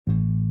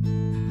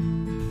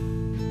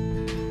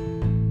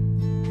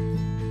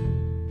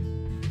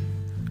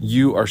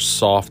you are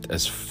soft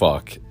as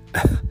fuck.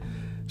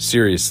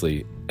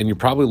 Seriously. And you're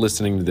probably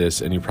listening to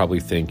this and you probably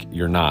think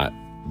you're not,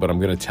 but I'm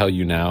going to tell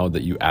you now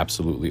that you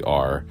absolutely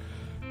are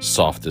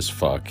soft as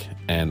fuck.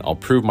 And I'll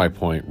prove my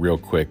point real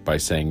quick by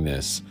saying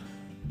this.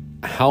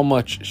 How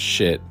much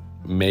shit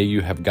may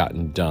you have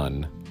gotten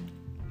done,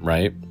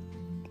 right?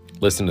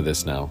 Listen to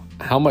this now.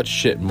 How much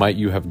shit might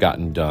you have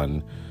gotten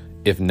done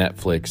if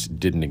Netflix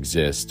didn't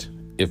exist,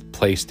 if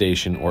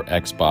PlayStation or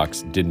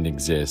Xbox didn't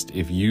exist,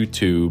 if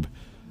YouTube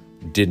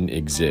didn't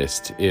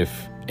exist,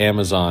 if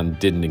Amazon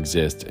didn't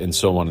exist, and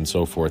so on and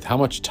so forth? How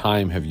much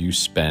time have you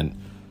spent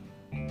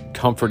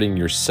comforting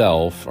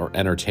yourself or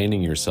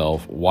entertaining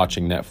yourself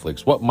watching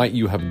Netflix? What might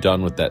you have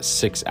done with that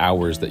 6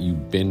 hours that you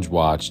binge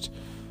watched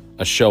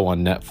a show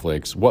on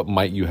Netflix? What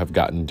might you have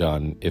gotten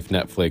done if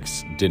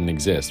Netflix didn't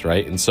exist,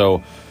 right? And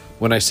so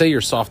when I say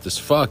you're soft as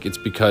fuck, it's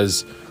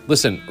because,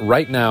 listen,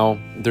 right now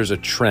there's a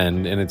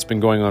trend, and it's been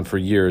going on for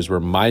years, where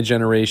my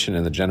generation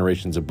and the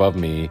generations above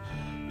me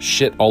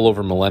shit all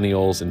over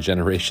millennials and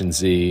Generation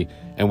Z,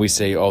 and we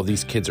say, oh,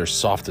 these kids are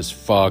soft as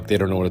fuck, they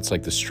don't know what it's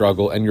like to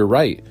struggle. And you're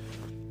right.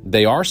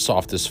 They are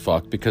soft as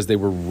fuck because they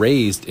were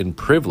raised in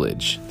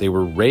privilege. They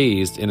were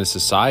raised in a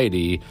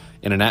society,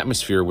 in an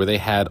atmosphere where they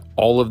had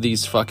all of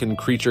these fucking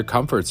creature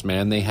comforts,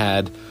 man. They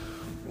had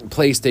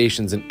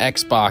PlayStations and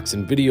Xbox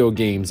and video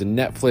games and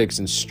Netflix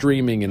and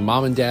streaming, and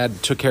mom and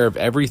dad took care of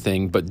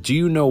everything. But do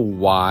you know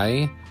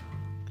why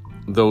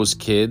those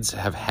kids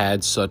have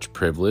had such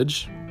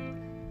privilege?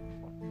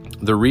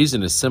 The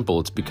reason is simple.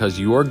 It's because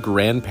your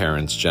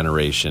grandparents'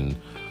 generation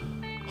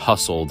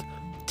hustled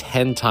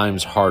 10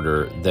 times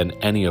harder than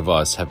any of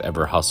us have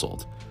ever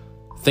hustled.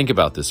 Think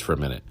about this for a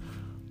minute.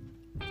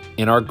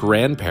 In our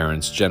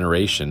grandparents'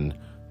 generation,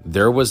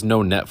 there was no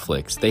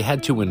Netflix. They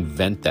had to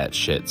invent that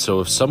shit.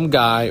 So if some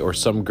guy or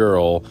some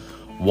girl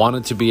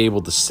wanted to be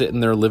able to sit in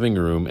their living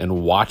room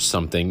and watch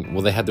something,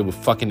 well, they had to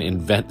fucking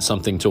invent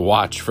something to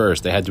watch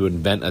first. They had to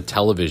invent a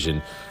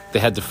television. They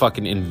had to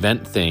fucking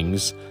invent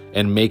things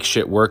and make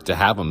shit work to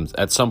have them.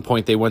 At some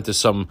point, they went to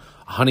some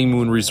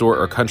honeymoon resort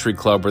or country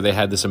club where they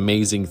had this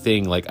amazing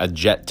thing like a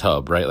jet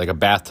tub, right? Like a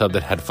bathtub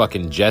that had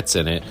fucking jets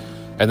in it.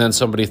 And then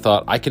somebody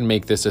thought, I can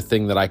make this a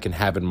thing that I can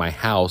have in my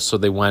house. So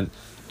they went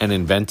and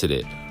invented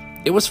it.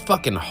 It was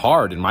fucking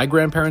hard. In my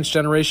grandparents'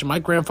 generation, my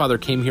grandfather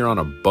came here on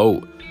a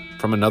boat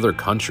from another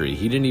country.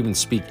 He didn't even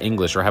speak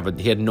English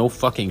he had no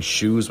fucking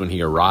shoes when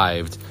he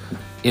arrived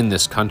in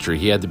this country.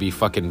 He had to be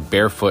fucking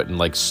barefoot and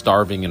like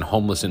starving and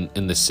homeless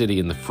in the city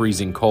in the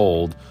freezing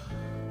cold,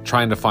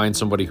 trying to find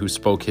somebody who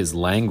spoke his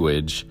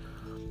language.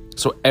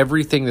 So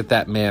everything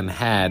that man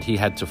had, he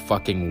had to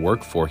fucking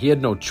work for. He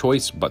had no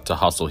choice but to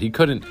hustle. He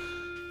couldn't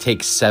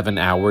take 7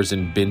 hours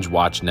and binge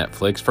watch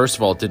Netflix. First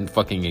of all, it didn't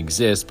fucking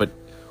exist, but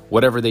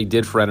whatever they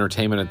did for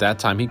entertainment at that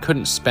time, he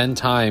couldn't spend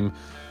time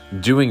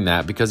doing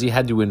that because he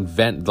had to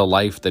invent the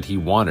life that he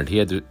wanted. He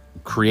had to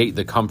create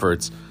the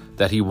comforts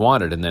that he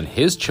wanted. And then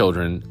his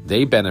children,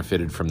 they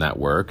benefited from that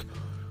work.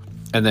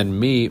 And then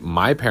me,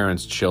 my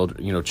parents' child,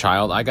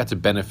 I got to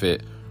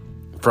benefit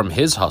from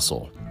his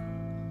hustle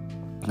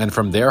and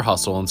from their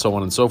hustle and so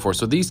on and so forth.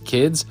 So these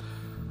kids,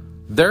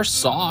 they're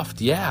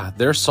soft. Yeah,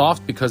 they're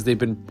soft because they've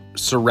been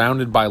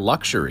surrounded by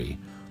luxury.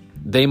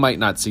 They might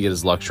not see it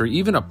as luxury.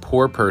 Even a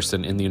poor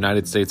person in the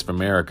United States of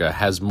America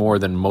has more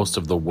than most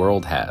of the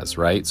world has,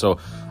 right? So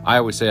I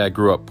always say I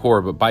grew up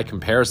poor, but by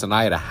comparison,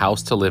 I had a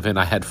house to live in.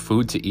 I had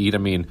food to eat. I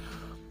mean,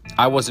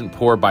 I wasn't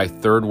poor by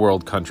third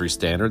world country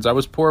standards. I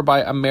was poor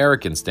by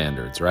American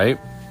standards, right?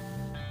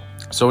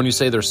 So when you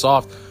say they're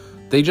soft,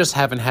 they just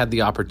haven't had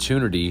the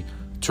opportunity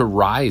to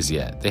rise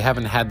yet. They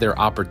haven't had their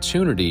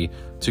opportunity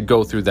to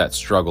go through that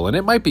struggle. And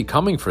it might be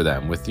coming for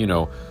them with,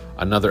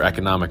 another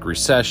economic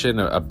recession,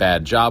 a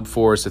bad job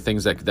force, the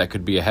things that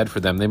could be ahead for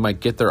them. They might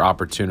get their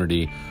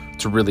opportunity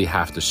to really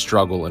have to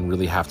struggle and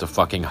really have to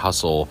fucking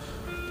hustle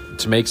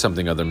to make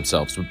something of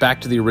themselves. But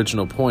back to the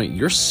original point,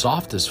 you're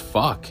soft as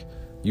fuck.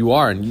 You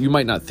are, and you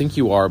might not think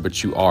you are,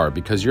 but you are,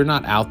 because you're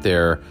not out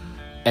there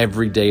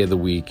every day of the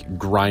week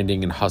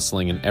grinding and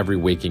hustling in every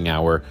waking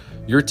hour.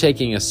 You're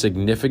taking a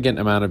significant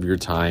amount of your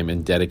time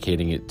and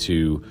dedicating it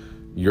to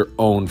your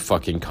own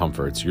fucking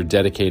comforts. You're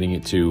dedicating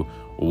it to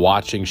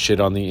watching shit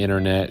on the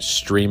internet,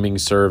 streaming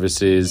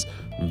services,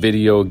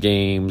 video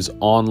games,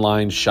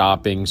 online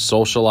shopping,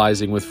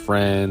 socializing with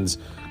friends,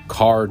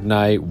 card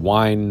night,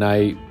 wine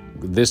night,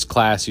 this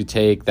class you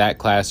take, that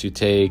class you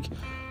take,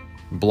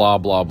 blah,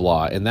 blah,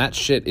 blah. And that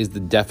shit is the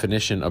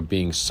definition of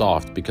being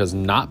soft, because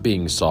not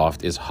being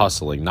soft is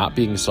hustling. Not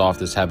being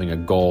soft is having a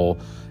goal,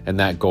 and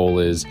that goal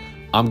is,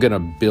 I'm going to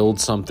build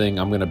something.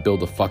 I'm going to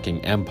build a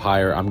fucking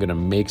empire. I'm going to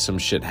make some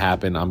shit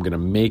happen. I'm going to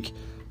make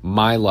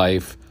my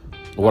life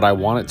what I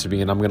want it to be,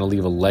 and I'm going to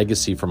leave a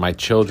legacy for my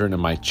children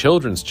and my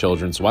children's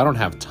children, so I don't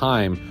have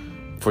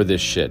time for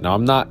this shit. Now,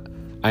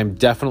 I'm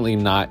definitely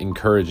not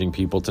encouraging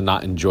people to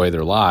not enjoy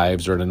their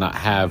lives or to not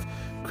have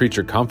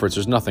creature comforts.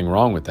 There's nothing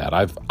wrong with that.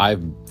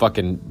 I've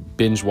fucking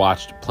binge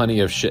watched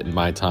plenty of shit in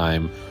my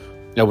time.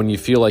 Now, when you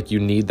feel like you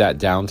need that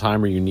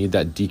downtime or you need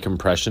that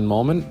decompression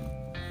moment,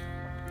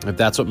 if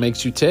that's what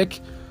makes you tick,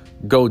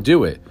 go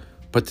do it.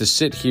 But to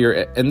sit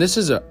here, and this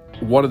is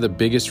one of the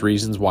biggest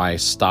reasons why I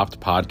stopped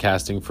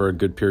podcasting for a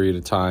good period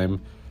of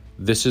time.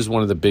 This is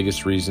one of the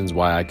biggest reasons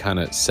why I kind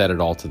of set it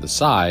all to the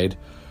side,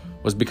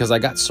 was because I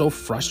got so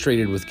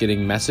frustrated with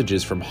getting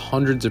messages from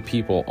hundreds of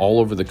people all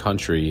over the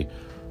country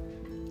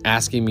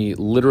asking me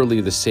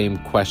literally the same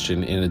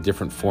question in a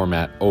different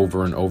format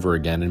over and over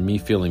again, and me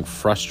feeling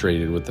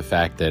frustrated with the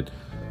fact that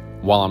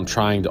while I'm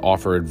trying to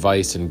offer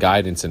advice and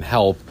guidance and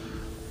help,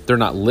 they're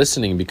not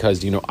listening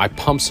because, I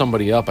pump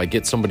somebody up, I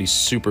get somebody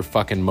super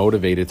fucking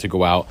motivated to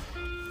go out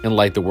and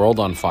light the world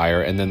on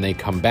fire, and then they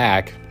come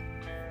back,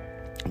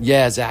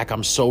 yeah, Zach,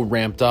 I'm so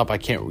ramped up,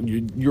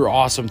 you're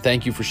awesome,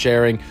 thank you for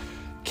sharing,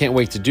 can't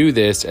wait to do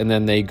this, and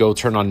then they go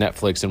turn on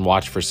Netflix and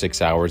watch for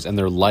 6 hours, and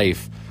their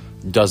life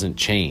doesn't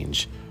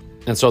change.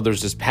 And so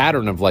there's this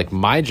pattern of like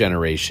my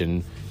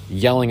generation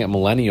yelling at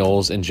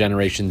millennials and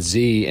Generation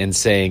Z and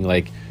saying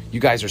like, you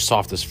guys are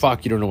soft as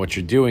fuck, you don't know what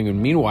you're doing.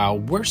 And meanwhile,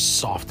 we're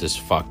soft as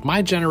fuck.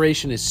 My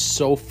generation is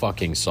so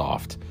fucking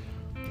soft.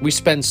 We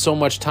spend so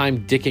much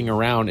time dicking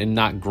around and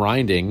not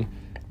grinding.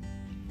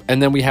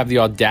 And then we have the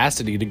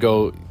audacity to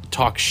go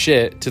talk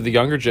shit to the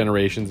younger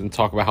generations and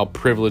talk about how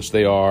privileged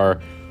they are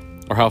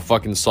or how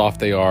fucking soft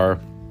they are.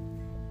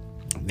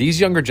 These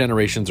younger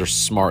generations are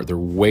smart. They're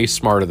way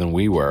smarter than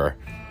we were.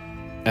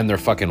 And they're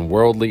fucking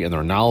worldly, and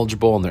they're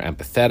knowledgeable, and they're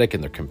empathetic,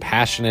 and they're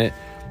compassionate.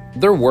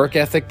 Their work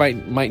ethic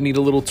might need a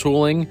little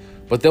tooling,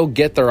 but they'll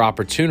get their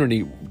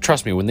opportunity.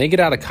 Trust me, when they get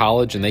out of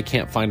college and they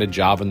can't find a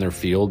job in their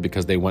field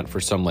because they went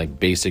for some like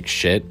basic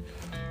shit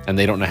and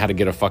they don't know how to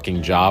get a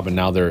fucking job, and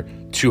now their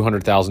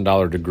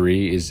 $200,000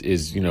 degree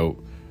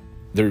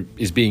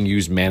is being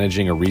used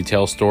managing a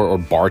retail store or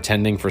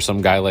bartending for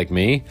some guy like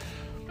me,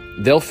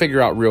 they'll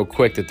figure out real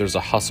quick that there's a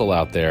hustle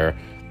out there.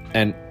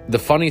 And the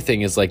funny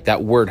thing is, like,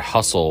 that word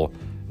hustle,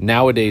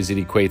 nowadays it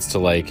equates to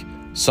like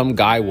some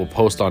guy will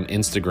post on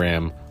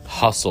Instagram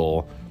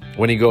hustle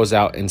when he goes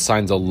out and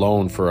signs a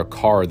loan for a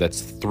car that's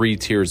 3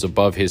 tiers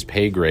above his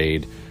pay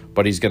grade,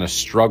 but he's going to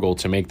struggle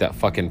to make that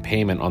fucking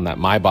payment on that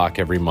Maybach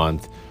every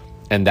month.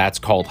 And that's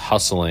called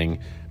hustling.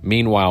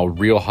 Meanwhile,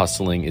 real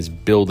hustling is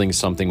building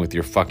something with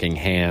your fucking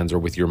hands or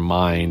with your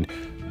mind,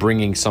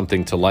 bringing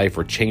something to life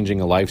or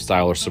changing a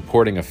lifestyle or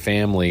supporting a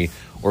family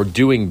or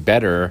doing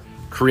better,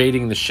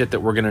 creating the shit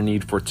that we're going to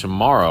need for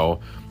tomorrow.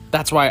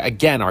 That's why,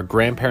 again, our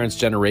grandparents'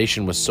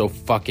 generation was so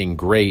fucking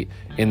great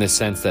in the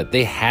sense that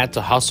they had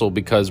to hustle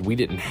because we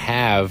didn't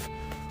have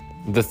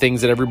the things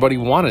that everybody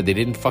wanted. They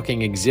didn't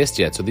fucking exist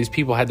yet. So these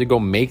people had to go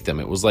make them.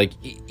 It was like,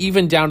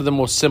 even down to the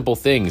most simple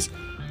things.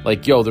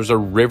 Like, yo, there's a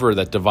river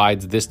that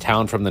divides this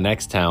town from the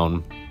next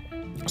town.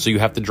 So you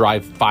have to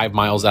drive 5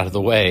 miles out of the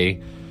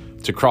way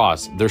to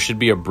cross. There should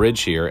be a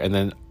bridge here. And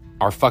then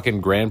our fucking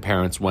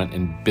grandparents went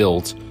and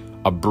built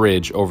a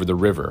bridge over the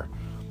river.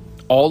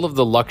 All of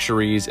the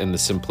luxuries and the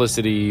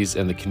simplicities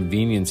and the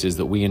conveniences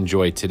that we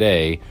enjoy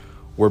today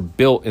were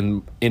built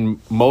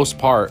in most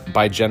part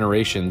by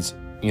generations,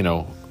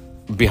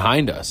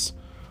 behind us.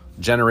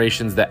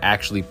 Generations that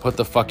actually put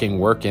the fucking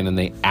work in, and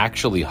they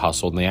actually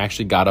hustled, and they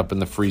actually got up in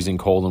the freezing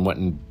cold and went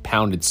and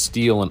pounded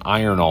steel and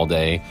iron all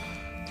day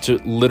to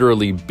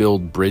literally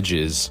build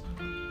bridges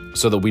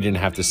so that we didn't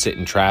have to sit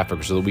in traffic,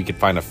 or so that we could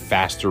find a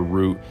faster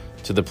route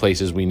to the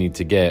places we need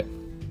to get,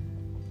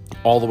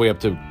 all the way up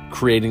to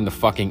creating the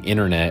fucking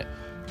internet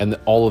and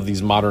all of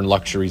these modern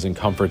luxuries and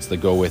comforts that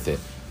go with it.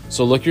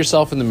 So look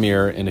yourself in the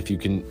mirror, and if you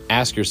can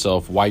ask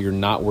yourself why you're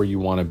not where you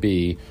want to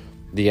be,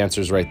 the answer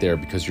is right there,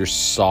 because you're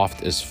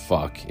soft as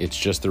fuck. It's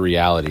just the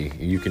reality.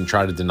 You can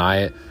try to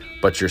deny it,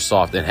 but you're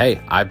soft. And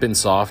hey, I've been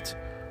soft.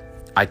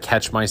 I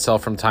catch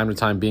myself from time to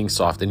time being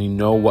soft. And you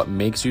know what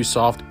makes you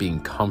soft?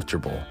 Being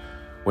comfortable.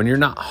 When you're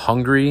not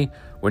hungry,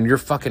 when you're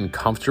fucking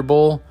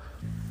comfortable,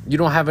 you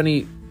don't have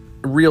any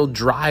real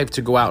drive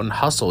to go out and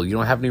hustle. You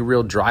don't have any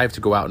real drive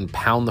to go out and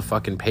pound the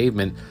fucking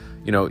pavement.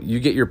 You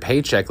get your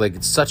paycheck. Like,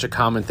 it's such a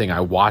common thing.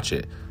 I watch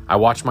it. I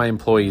watch my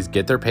employees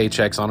get their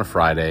paychecks on a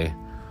Friday.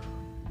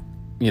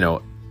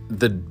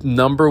 The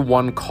number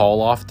one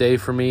call off day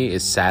for me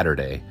is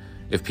Saturday.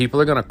 If people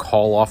are going to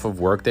call off of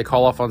work, they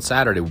call off on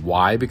Saturday.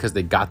 Why? Because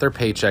they got their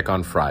paycheck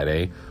on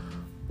Friday.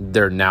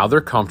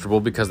 They're comfortable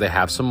because they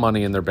have some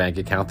money in their bank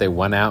account. They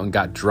went out and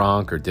got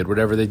drunk or did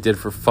whatever they did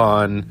for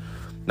fun.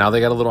 Now they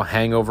got a little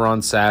hangover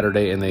on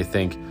Saturday, and they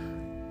think,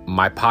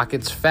 my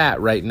pocket's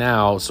fat right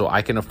now, so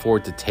I can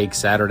afford to take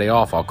Saturday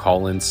off. I'll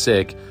call in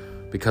sick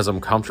because I'm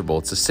comfortable.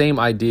 It's the same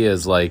idea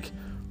as like,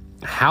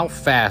 how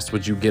fast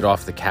would you get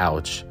off the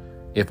couch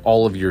if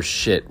all of your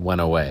shit went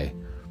away?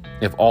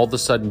 If all of a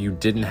sudden you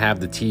didn't have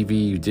the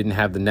TV, you didn't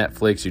have the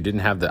Netflix, you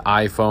didn't have the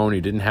iPhone,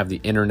 you didn't have the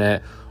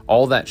internet,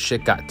 all that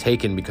shit got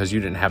taken because you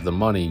didn't have the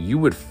money,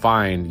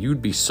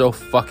 you'd be so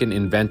fucking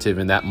inventive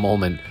in that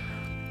moment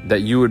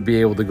that you would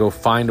be able to go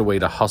find a way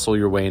to hustle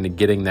your way into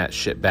getting that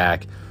shit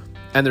back.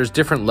 And there's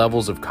different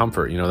levels of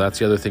comfort. That's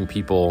the other thing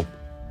people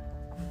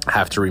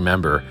have to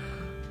remember.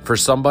 For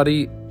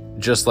somebody,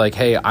 just like,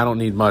 hey, I don't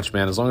need much,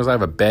 man. As long as I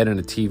have a bed and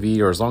a TV,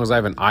 or as long as I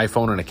have an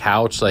iPhone and a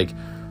couch, like,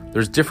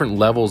 there's different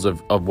levels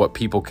of what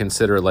people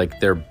consider like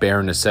their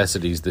bare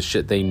necessities, the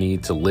shit they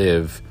need to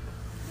live.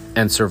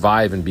 and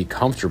survive and be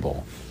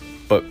comfortable.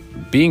 But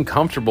being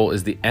comfortable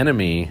is the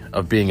enemy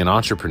of being an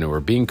entrepreneur.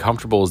 Being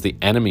comfortable is the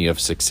enemy of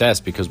success,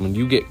 because when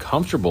you get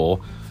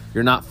comfortable,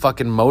 you're not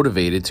fucking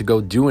motivated to go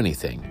do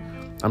anything.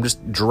 I'm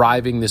just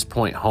driving this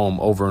point home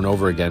over and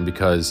over again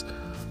because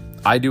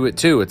I do it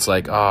too. It's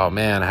like, oh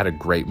man, I had a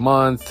great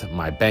month.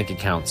 My bank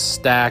account's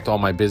stacked. All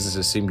my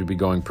businesses seem to be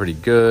going pretty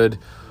good.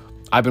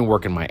 I've been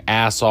working my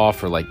ass off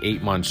for like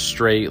 8 months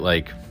straight.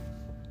 Like,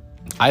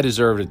 I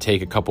deserve to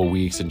take a couple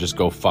weeks and just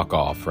go fuck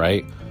off,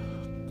 right?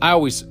 I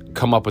always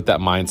come up with that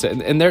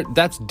mindset. And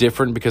that's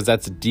different because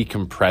that's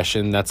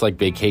decompression. That's like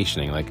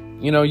vacationing. Like,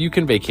 you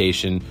can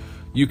vacation,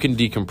 you can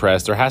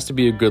decompress. There has to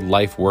be a good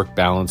life-work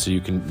balance so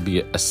you can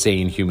be a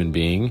sane human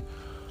being.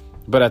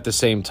 But at the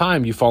same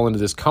time, you fall into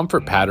this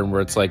comfort pattern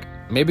where it's like,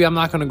 maybe I'm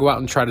not going to go out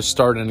and try to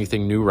start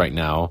anything new right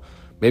now.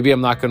 Maybe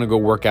I'm not going to go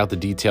work out the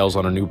details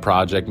on a new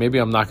project. Maybe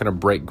I'm not going to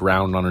break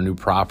ground on a new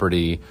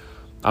property.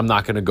 I'm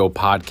not going to go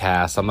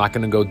podcast. I'm not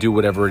going to go do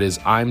whatever it is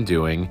I'm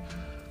doing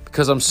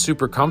because I'm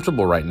super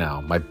comfortable right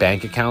now. My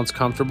bank account's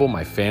comfortable.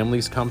 My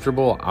family's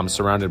comfortable. I'm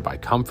surrounded by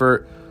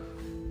comfort.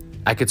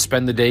 I could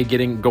spend the day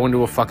going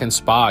to a fucking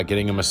spa,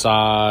 getting a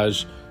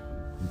massage,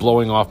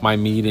 blowing off my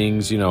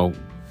meetings,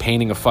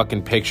 painting a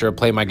fucking picture,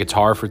 play my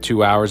guitar for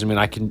 2 hours. I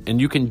mean,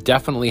 you can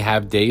definitely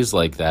have days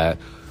like that,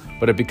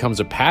 but it becomes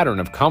a pattern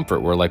of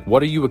comfort where, like,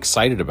 what are you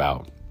excited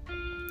about?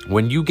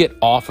 When you get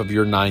off of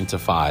your 9 to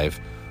 5,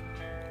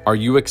 are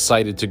you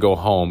excited to go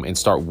home and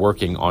start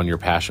working on your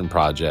passion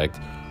project?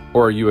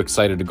 Or are you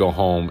excited to go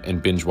home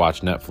and binge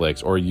watch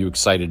Netflix? Or are you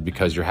excited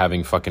because you're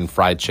having fucking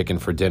fried chicken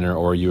for dinner?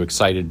 Or are you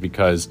excited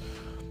because,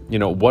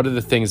 what are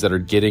the things that are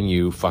getting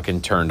you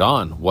fucking turned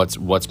on?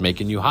 What's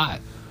making you hot?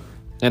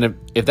 And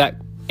if that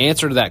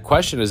answer to that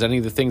question is any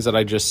of the things that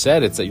I just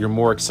said, it's that you're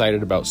more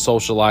excited about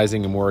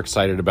socializing and more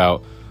excited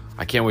about,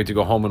 I can't wait to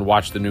go home and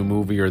watch the new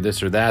movie or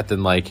this or that,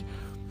 then like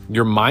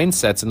your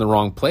mindset's in the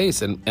wrong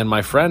place. And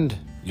my friend,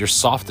 you're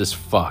soft as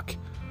fuck.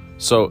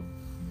 So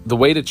the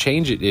way to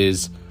change it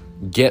is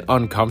get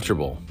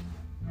uncomfortable.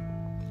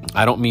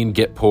 I don't mean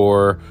get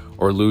poor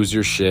or lose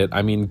your shit.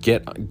 I mean,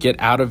 get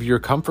out of your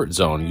comfort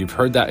zone. You've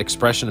heard that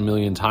expression a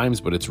million times,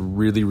 but it's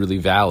really, really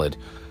valid.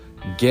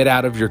 Get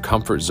out of your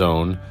comfort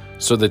zone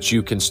so that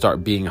you can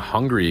start being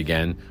hungry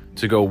again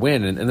to go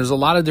win. And there's a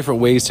lot of different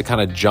ways to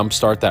kind of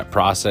jumpstart that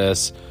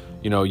process.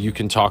 You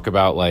can talk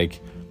about like,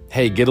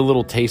 hey, get a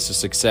little taste of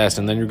success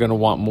and then you're going to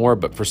want more.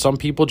 But for some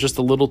people, just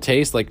a little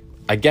taste, like,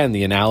 again,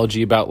 the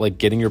analogy about like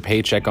getting your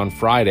paycheck on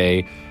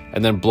Friday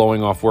and then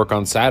blowing off work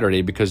on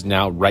Saturday, because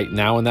right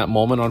now in that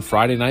moment on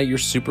Friday night, you're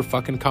super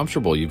fucking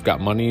comfortable. You've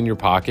got money in your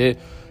pocket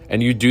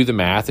and you do the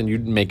math and you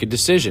make a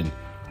decision.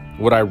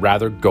 Would I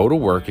rather go to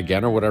work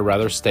again, or would I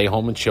rather stay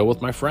home and chill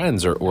with my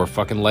friends or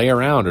fucking lay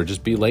around or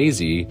just be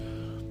lazy?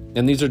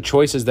 And these are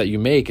choices that you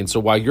make. And so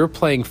while you're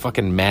playing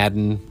fucking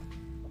Madden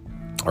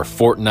or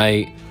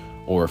Fortnite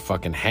or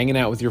fucking hanging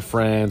out with your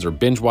friends or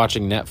binge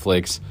watching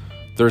Netflix,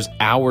 there's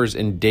hours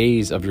and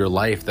days of your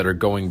life that are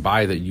going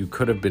by that you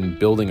could have been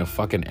building a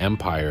fucking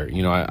empire.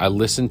 I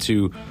listen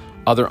to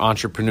other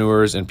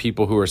entrepreneurs and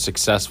people who are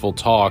successful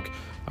talk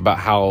about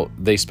how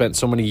they spent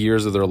so many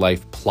years of their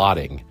life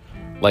plotting.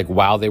 Like,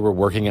 while they were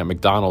working at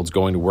McDonald's,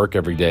 going to work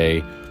every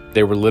day,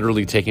 they were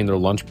literally taking their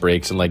lunch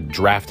breaks and like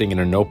drafting in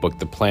a notebook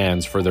the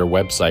plans for their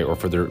website or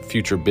for their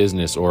future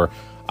business or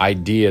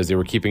ideas. They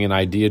were keeping an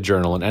idea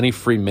journal, and any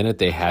free minute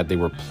they had, they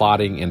were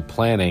plotting and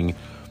planning.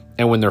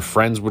 And when their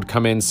friends would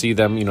come in, see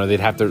them, they'd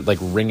have to like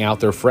ring out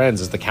their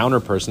friends as the counter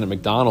person at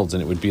McDonald's,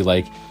 and it would be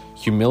like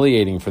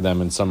humiliating for them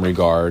in some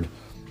regard,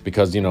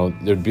 because,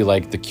 there'd be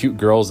like the cute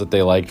girls that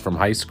they liked from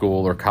high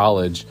school or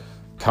college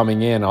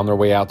coming in on their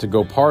way out to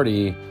go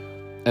party.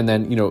 And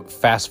then,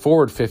 fast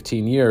forward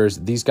 15 years,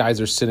 these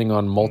guys are sitting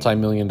on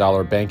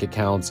multi-million-dollar bank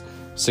accounts,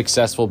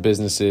 successful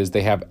businesses.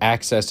 They have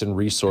access and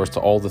resource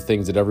to all the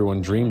things that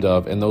everyone dreamed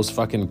of. And those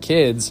fucking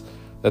kids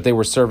that they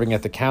were serving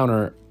at the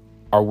counter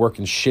are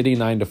working shitty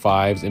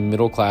 9-to-5s in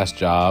middle-class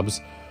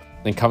jobs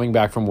and coming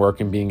back from work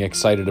and being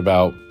excited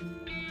about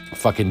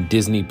fucking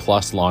Disney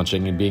Plus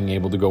launching and being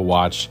able to go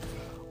watch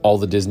all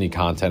the Disney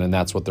content. And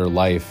that's what their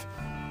life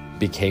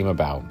became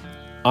about.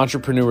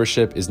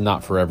 Entrepreneurship is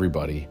not for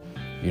everybody.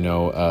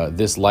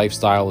 This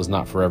lifestyle is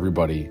not for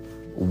everybody.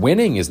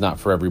 Winning is not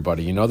for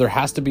everybody. There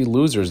has to be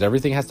losers.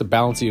 Everything has to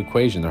balance the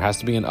equation. There has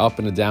to be an up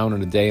and a down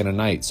and a day and a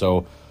night.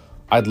 So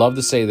I'd love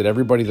to say that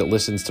everybody that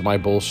listens to my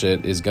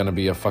bullshit is going to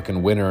be a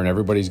fucking winner and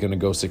everybody's going to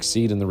go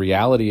succeed. And the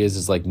reality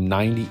is like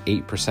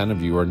 98%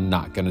 of you are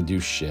not going to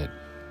do shit.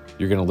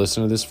 You're going to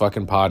listen to this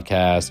fucking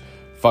podcast.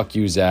 Fuck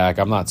you, Zach.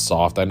 I'm not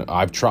soft.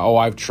 I've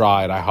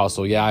tried. I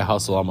hustle. Yeah, I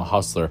hustle. I'm a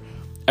hustler.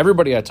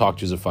 Everybody I talk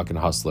to is a fucking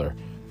hustler.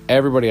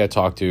 Everybody I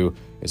talk to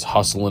is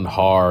hustling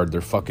hard. They're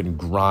fucking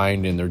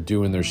grinding. They're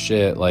doing their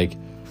shit. Like,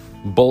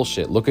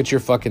 bullshit. Look at your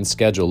fucking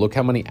schedule. Look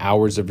how many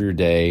hours of your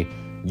day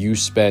you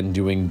spend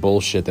doing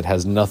bullshit that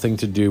has nothing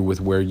to do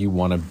with where you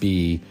want to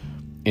be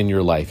in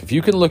your life. If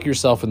you can look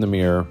yourself in the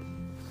mirror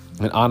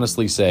and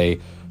honestly say,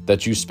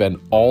 that you spend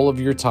all of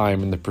your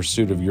time in the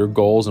pursuit of your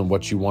goals and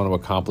what you want to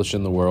accomplish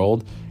in the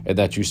world, and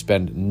that you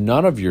spend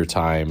none of your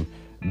time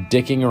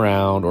dicking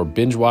around or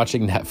binge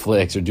watching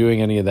Netflix or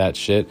doing any of that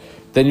shit,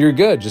 then you're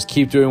good. Just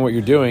keep doing what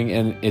you're doing,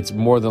 and it's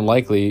more than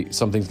likely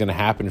something's going to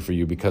happen for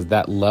you, because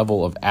that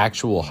level of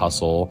actual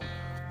hustle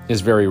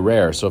is very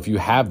rare. So if you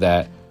have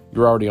that,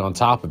 you're already on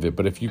top of it.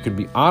 But if you can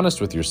be honest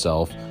with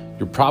yourself,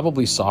 you're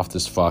probably soft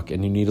as fuck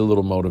and you need a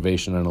little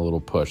motivation and a little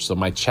push. So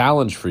my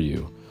challenge for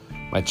you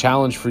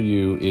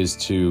is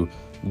to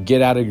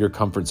get out of your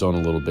comfort zone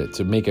a little bit,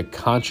 to make a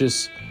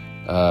conscious,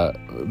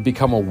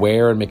 become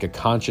aware and make a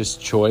conscious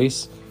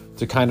choice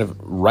to kind of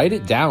write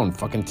it down.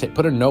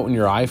 Put a note in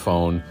your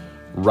iPhone,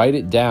 write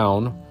it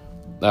down,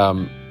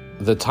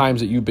 the times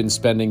that you've been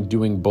spending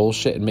doing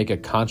bullshit, and make a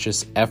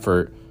conscious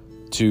effort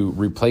to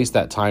replace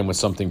that time with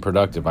something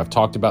productive. I've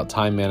talked about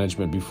time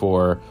management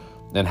before,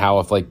 and how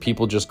if like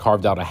people just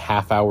carved out a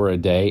half hour a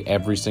day,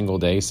 every single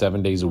day,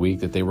 7 days a week,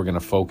 that they were going to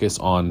focus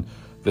on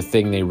the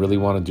thing they really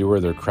want to do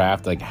or their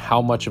craft, like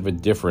how much of a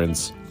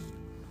difference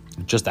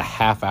just a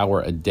half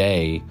hour a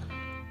day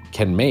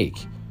can make.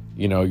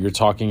 You know, you're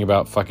talking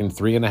about fucking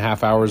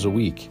 3.5 hours a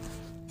week.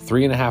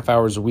 3.5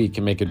 hours a week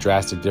can make a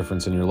drastic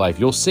difference in your life.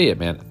 You'll see it,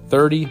 man.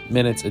 30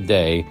 minutes a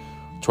day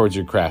towards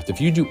your craft.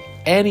 If you do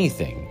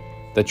anything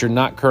that you're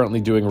not currently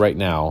doing right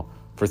now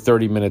for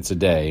 30 minutes a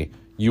day,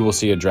 you will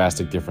see a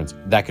drastic difference.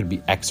 That could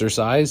be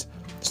exercise.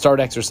 Start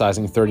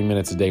exercising 30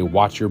 minutes a day.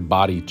 Watch your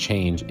body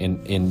change in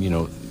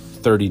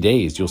 30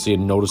 days. You'll see a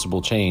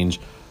noticeable change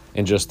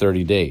in just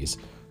 30 days.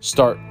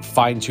 Start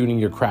fine-tuning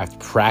your craft,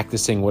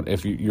 practicing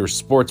if you're a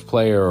sports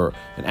player or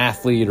an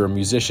athlete or a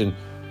musician.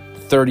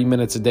 30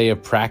 minutes a day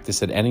of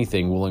practice at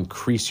anything will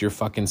increase your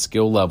fucking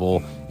skill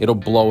level. It'll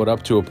blow it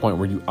up to a point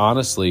where you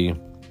honestly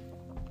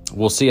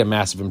will see a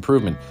massive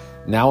improvement.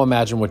 Now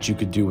imagine what you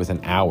could do with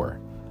an hour.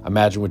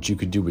 Imagine what you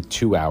could do with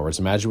 2 hours.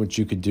 Imagine what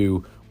you could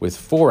do with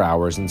 4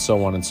 hours, and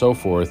so on and so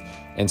forth,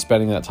 and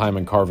spending that time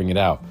and carving it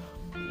out.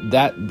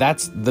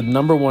 That's the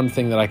number one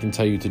thing that I can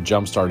tell you to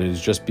jumpstart it,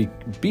 is just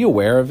be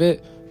aware of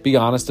it. Be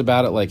honest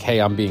about it. Like, hey,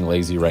 I'm being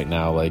lazy right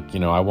now. Like,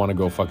 I want to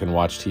go fucking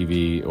watch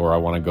TV, or I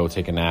want to go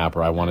take a nap,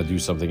 or I want to do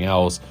something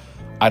else.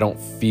 I don't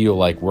feel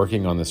like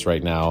working on this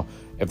right now.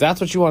 If that's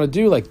what you want to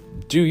do, like,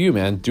 do you,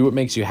 man. Do what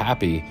makes you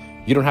happy.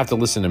 You don't have to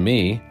listen to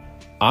me.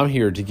 I'm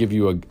here to give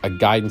you a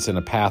guidance and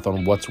a path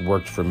on what's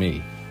worked for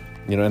me.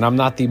 And I'm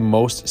not the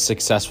most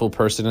successful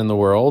person in the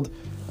world.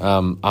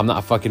 I'm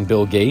not fucking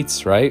Bill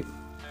Gates, right?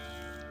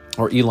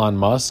 Or Elon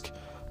Musk.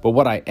 But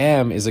what I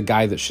am is a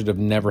guy that should have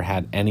never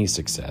had any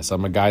success.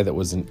 I'm a guy that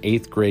was an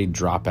 8th grade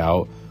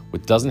dropout, who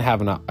doesn't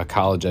have a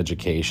college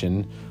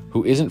education,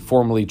 who isn't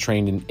formally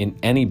trained in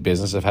any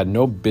business. I've had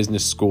no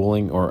business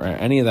schooling or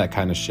any of that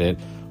kind of shit.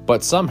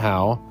 But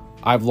somehow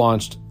I've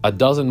launched a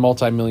dozen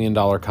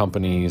multi-million-dollar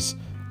companies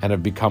and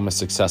have become a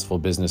successful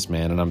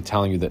businessman. And I'm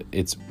telling you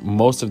that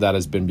most of that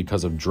has been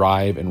because of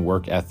drive and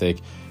work ethic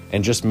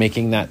and just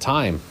making that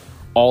time.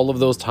 All of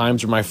those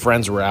times where my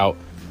friends were out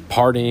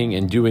partying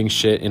and doing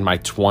shit in my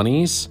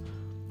 20s,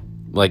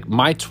 like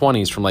my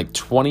 20s from like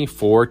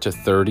 24 to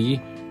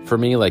 30 for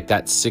me, like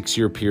that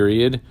 6-year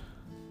period,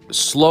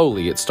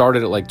 slowly, it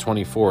started at like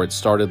 24. It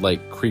started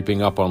like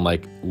creeping up on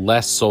like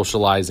less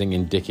socializing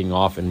and dicking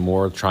off and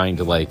more trying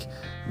to like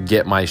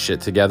get my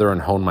shit together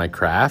and hone my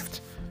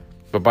craft.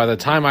 But by the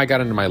time I got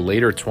into my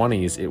later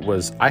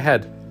 20s, I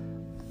had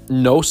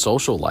no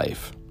social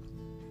life.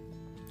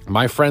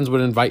 My friends would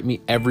invite me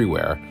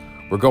everywhere.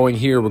 We're going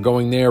here, we're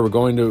going there, we're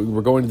going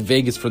to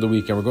Vegas for the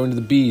weekend, we're going to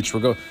the beach,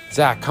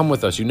 Zach, come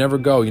with us. You never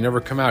go, you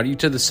never come out. You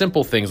to the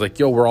simple things like,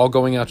 yo, we're all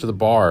going out to the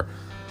bar.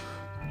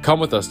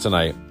 Come with us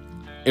tonight.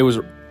 It was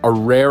a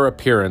rare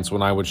appearance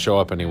when I would show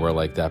up anywhere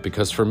like that,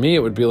 because for me it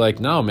would be like,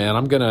 no, man,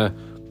 I'm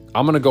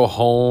gonna go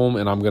home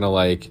and I'm gonna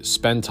like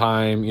spend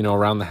time,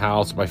 around the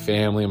house with my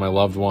family and my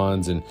loved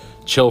ones and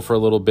chill for a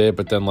little bit.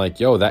 But then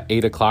like, yo, that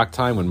 8 o'clock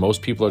time when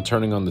most people are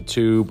turning on the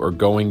tube or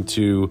going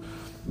to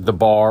the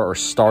bar or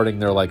starting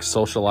their like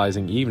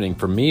socializing evening,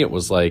 for me it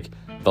was like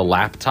the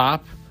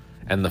laptop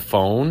and the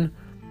phone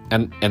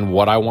and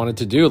what I wanted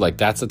to do. Like,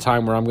 that's the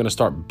time where I'm going to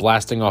start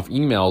blasting off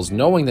emails,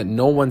 knowing that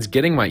no one's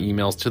getting my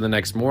emails to the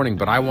next morning,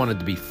 but I wanted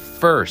to be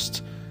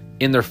first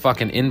in their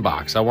fucking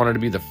inbox. I wanted to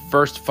be the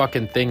first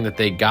fucking thing that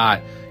they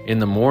got in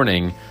the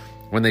morning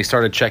when they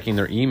started checking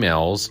their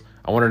emails.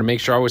 I wanted to make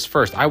sure I was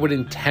first. I would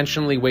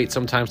intentionally wait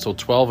sometimes till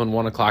 12 and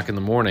 1 o'clock in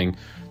the morning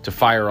to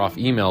fire off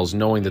emails,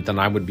 knowing that then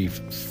I would be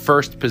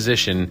first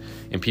position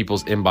in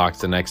people's inbox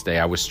the next day.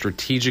 I was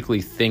strategically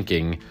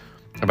thinking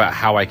about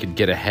how I could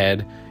get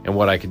ahead and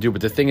what I could do.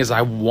 But the thing is,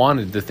 I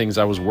wanted the things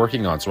I was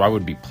working on. So I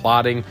would be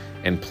plotting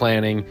and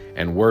planning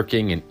and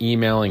working and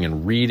emailing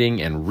and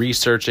reading and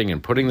researching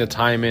and putting the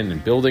time in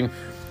and building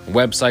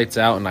websites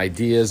out and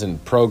ideas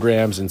and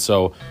programs. And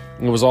so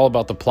it was all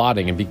about the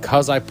plotting. And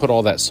because I put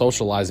all that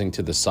socializing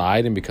to the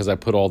side, and because I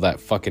put all that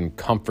fucking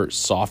comfort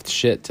soft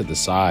shit to the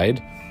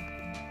side,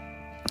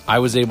 I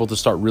was able to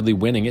start really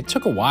winning. It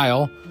took a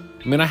while.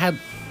 I mean, I had,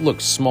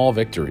 small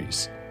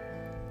victories.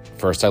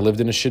 First, I lived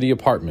in a shitty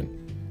apartment.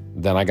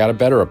 Then I got a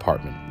better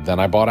apartment. Then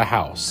I bought a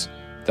house.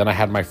 Then I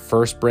had my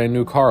first brand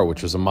new car,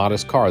 which was a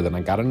modest car. Then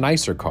I got a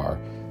nicer car.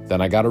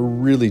 Then I got a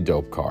really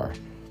dope car.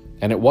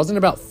 And it wasn't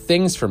about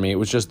things for me. It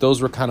was just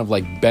those were kind of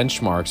like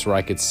benchmarks where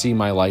I could see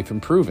my life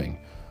improving.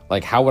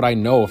 Like, how would I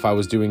know if I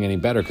was doing any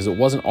better? Because it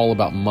wasn't all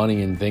about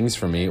money and things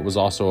for me. It was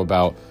also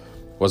about,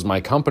 was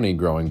my company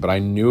growing? But I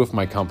knew if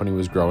my company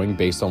was growing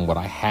based on what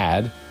I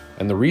had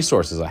and the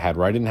resources I had,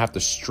 where I didn't have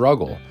to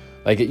struggle.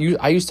 Like,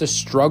 I used to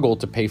struggle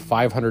to pay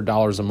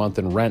 $500 a month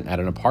in rent at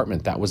an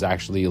apartment. That was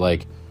actually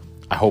like,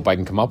 I hope I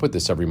can come up with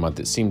this every month.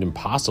 It seemed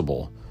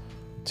impossible,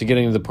 to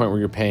getting to the point where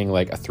you're paying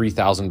like a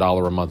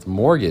 $3,000 a month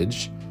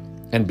mortgage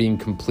and being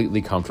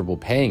completely comfortable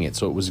paying it.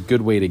 So it was a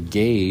good way to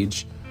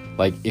gauge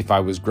like if I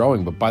was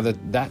growing. But by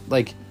that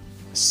like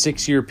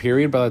 6-year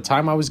period, by the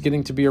time I was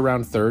getting to be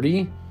around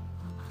 30,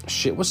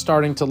 shit was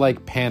starting to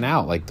like pan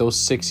out. Like those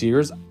 6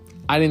 years,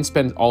 I didn't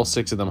spend all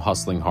 6 of them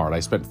hustling hard. I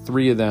spent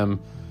 3 of them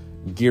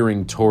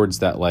gearing towards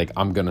that, like,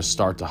 I'm going to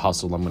start to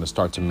hustle. I'm going to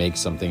start to make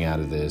something out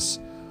of this.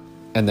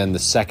 And then the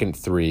second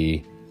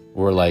 3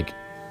 were like,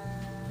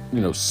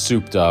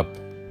 souped up.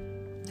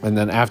 And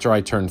then after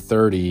I turned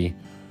 30,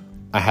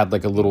 I had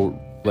like a little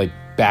like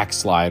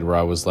backslide where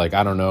I was like,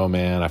 I don't know,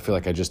 man. I feel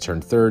like I just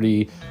turned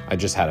 30. I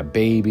just had a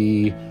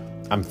baby.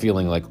 I'm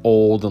feeling like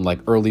old and like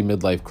early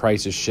midlife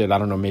crisis shit. I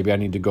don't know. Maybe I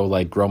need to go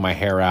like grow my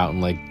hair out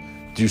and like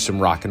do some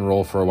rock and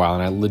roll for a while.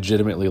 And I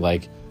legitimately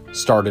like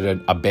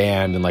started a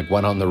band and like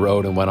went on the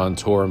road and went on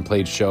tour and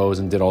played shows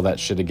and did all that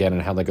shit again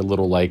and had like a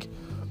little like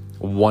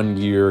 1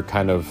 year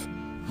kind of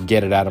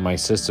get it out of my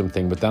system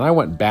thing. But then I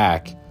went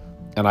back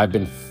and I've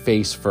been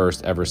face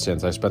first ever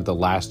since. I spent the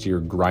last year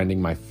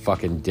grinding my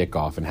fucking dick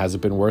off. And has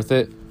it been worth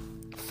it?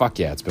 Fuck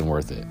yeah, it's been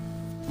worth it.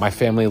 My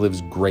family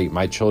lives great.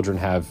 My children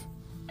have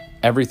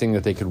everything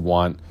that they could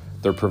want.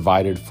 They're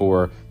provided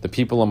for. The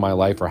people in my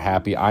life are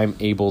happy. I'm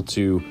able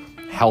to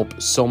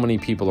help so many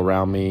people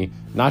around me,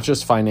 not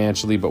just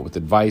financially, but with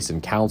advice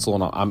and counsel.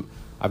 And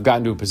I've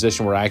gotten to a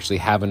position where I actually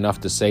have enough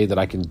to say that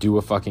I can do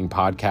a fucking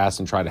podcast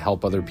and try to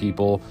help other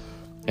people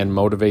and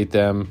motivate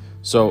them.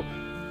 So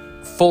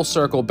full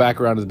circle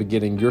back around to the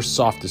beginning, you're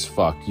soft as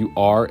fuck. You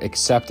are.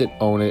 Accept it,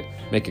 own it,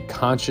 make a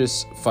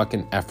conscious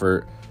fucking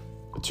effort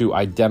to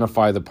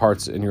identify the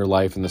parts in your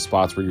life and the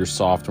spots where you're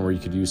soft and where you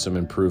could use some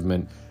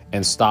improvement,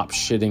 and stop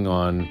shitting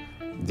on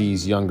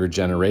these younger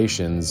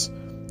generations.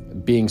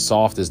 Being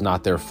soft is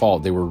not their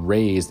fault. They were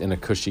raised in a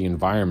cushy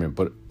environment,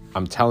 but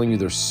I'm telling you,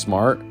 they're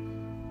smart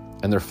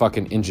and they're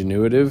fucking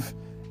ingenuitive,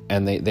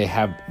 and they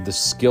have the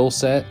skill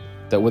set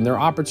that when their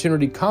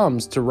opportunity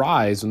comes to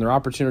rise, when their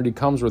opportunity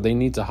comes where they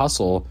need to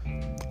hustle,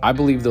 I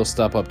believe they'll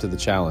step up to the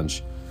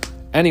challenge.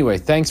 Anyway,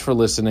 thanks for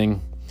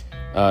listening.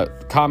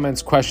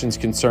 Comments, questions,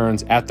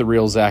 concerns at The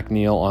Real Zach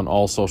Neil on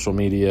all social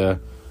media.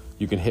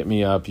 You can hit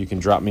me up. You can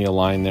drop me a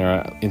line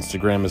there.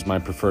 Instagram is my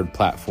preferred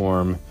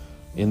platform.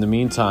 In the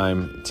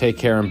meantime, take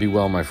care and be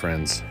well, my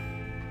friends.